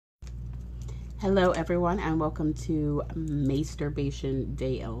Hello everyone and welcome to Maysturbation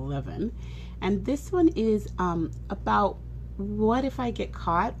Day 11. And this one is about what if I get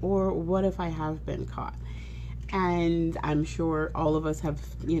caught or what if I have been caught. And I'm sure all of us have,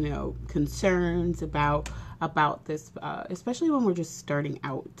 concerns about this, especially when we're just starting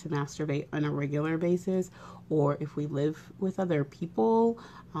out to masturbate on a regular basis, or if we live with other people,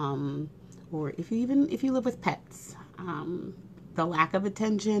 or if you live with pets. The lack of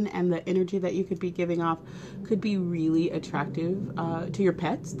attention and the energy that you could be giving off could be really attractive to your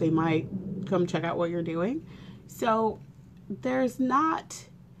pets. They might come check out what you're doing. So I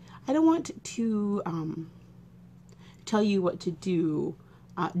don't want to tell you what to do,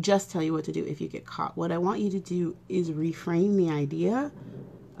 just tell you what to do if you get caught. What I want you to do is reframe the idea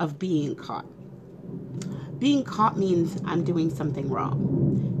of being caught. Being caught means I'm doing something wrong.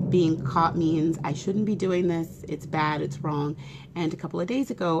 Being caught means I shouldn't be doing this. It's bad. It's wrong. And a couple of days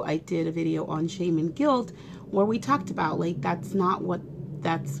ago, I did a video on shame and guilt where we talked about that's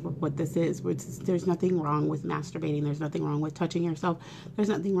what this is. There's nothing wrong with masturbating. There's nothing wrong with touching yourself. There's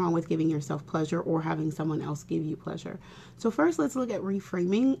nothing wrong with giving yourself pleasure or having someone else give you pleasure. So first, let's look at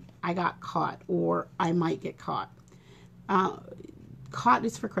reframing. I got caught, or I might get caught. Caught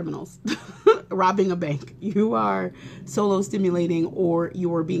is for criminals. Robbing a bank. You are solo stimulating, or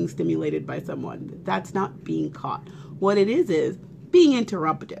you are being stimulated by someone. That's not being caught. What it is being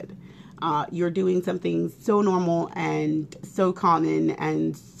interrupted. You're doing something so normal and so common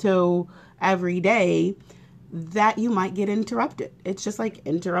and so everyday that you might get interrupted. It's just like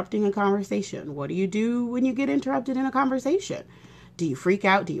interrupting a conversation. What do you do when you get interrupted in a conversation? Do you freak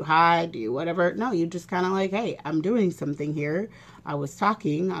out? Do you hide? Do you whatever? No, you just kind of like, hey, I'm doing something here. I was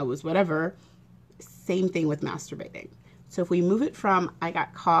talking. I was whatever. Same thing with masturbating. So if we move it from I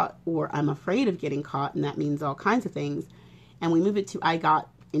got caught or I'm afraid of getting caught, and that means all kinds of things, and we move it to I got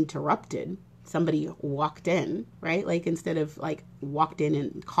interrupted, somebody walked in, right? Like instead of like walked in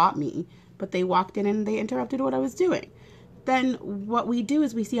and caught me, but they walked in and they interrupted what I was doing. Then what we do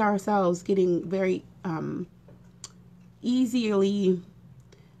is we see ourselves getting very easily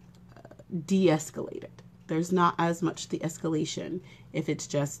de-escalated. There's not as much the escalation if it's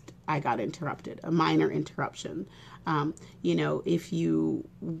just I got interrupted, a minor interruption. If you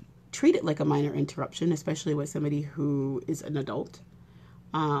treat it like a minor interruption, especially with somebody who is an adult,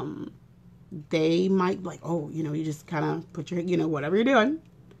 they might like, oh, you just kind of put your, whatever you're doing,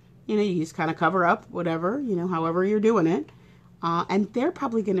 you just kind of cover up whatever, however you're doing it. And they're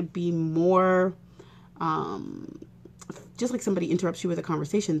probably going to be more, just like somebody interrupts you with a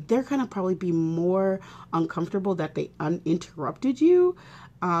conversation, they're going to probably be more uncomfortable that they uninterrupted you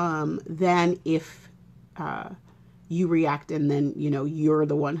than if you react and then, you're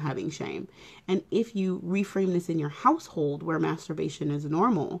the one having shame. And if you reframe this in your household where masturbation is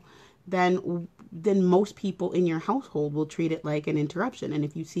normal, then most people in your household will treat it like an interruption. And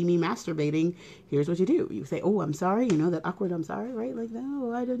if you see me masturbating, here's what you do. You say, oh, I'm sorry. That awkward, I'm sorry, right? Like,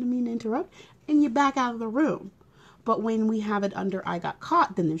 no, I didn't mean to interrupt. And you back out of the room. But when we have it under I got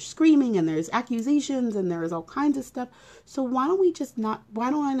caught, then there's screaming and there's accusations and there's all kinds of stuff. So why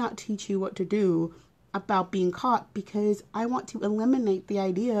don't I not teach you what to do about being caught? Because I want to eliminate the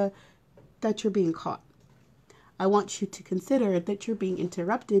idea that you're being caught. I want you to consider that you're being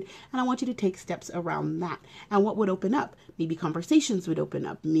interrupted, and I want you to take steps around that. And what would open up? Maybe conversations would open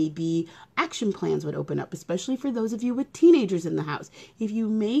up. Maybe action plans would open up, especially for those of you with teenagers in the house. If you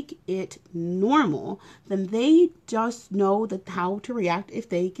make it normal, then they just know how to react if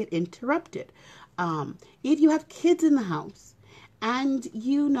they get interrupted. If you have kids in the house and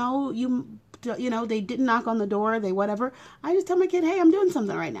they didn't knock on the door, they whatever, I just tell my kid, hey, I'm doing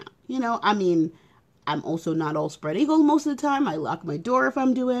something right now. I'm also not all spread eagle most of the time. I lock my door if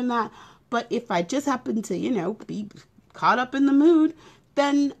I'm doing that. But if I just happen to, be caught up in the mood,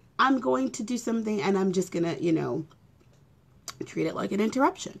 then I'm going to do something and I'm just going to, treat it like an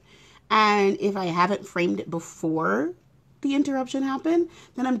interruption. And if I haven't framed it before the interruption happened,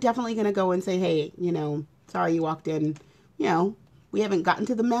 then I'm definitely going to go and say, hey, sorry you walked in. We haven't gotten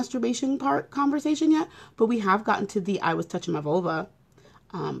to the masturbation conversation yet, but we have gotten to the I was touching my vulva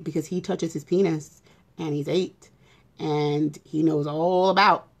because he touches his penis. And he's 8, and he knows all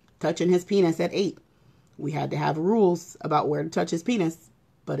about touching his penis at 8. We had to have rules about where to touch his penis,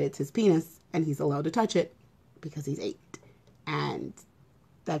 but it's his penis, and he's allowed to touch it because he's 8. And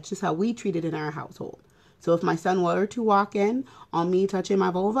that's just how we treat it in our household. So if my son were to walk in on me touching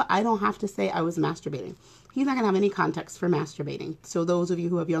my vulva, I don't have to say I was masturbating. He's not going to have any context for masturbating. So those of you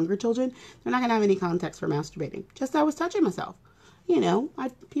who have younger children, they're not going to have any context for masturbating. Just I was touching myself.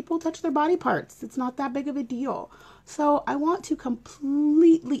 people touch their body parts. It's not that big of a deal. So I want to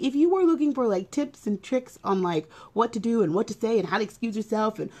completely, if you were looking for like tips and tricks on like what to do and what to say and how to excuse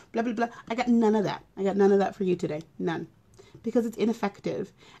yourself and blah, blah, blah, I got none of that. I got none of that for you today. None. Because it's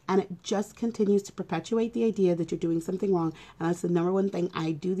ineffective, and it just continues to perpetuate the idea that you're doing something wrong. And that's the number one thing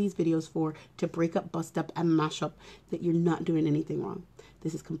I do these videos for, to break up, bust up, and mash up that you're not doing anything wrong.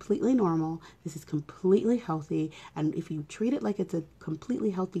 This is completely normal. This is completely healthy. And if you treat it like it's a completely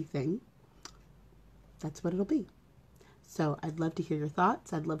healthy thing, that's what it'll be. So I'd love to hear your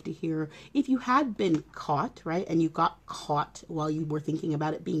thoughts. I'd love to hear if you had been caught, right? And you got caught while you were thinking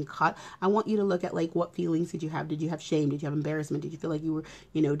about it being caught. I want you to look at like, what feelings did you have? Did you have shame? Did you have embarrassment? Did you feel like you were,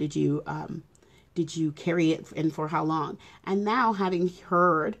 did you carry it and for how long? And now, having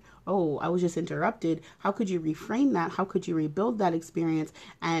heard, oh, I was just interrupted, how could you reframe that? How could you rebuild that experience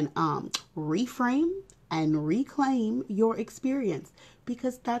and reframe and reclaim your experience?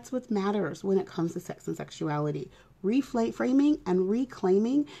 Because that's what matters when it comes to sex and sexuality. Reframing and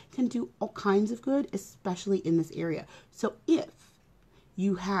reclaiming can do all kinds of good, especially in this area. So if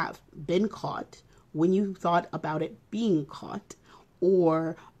you have been caught when you thought about it being caught,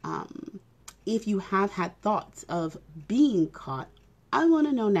 or if you have had thoughts of being caught, I want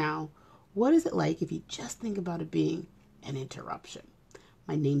to know now, what is it like if you just think about it being an interruption?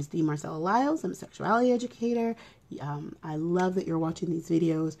 My name is Dee Marcella Lyles. I'm a sexuality educator. I love that you're watching these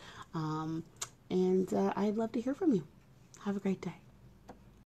videos. And I'd love to hear from you. Have a great day.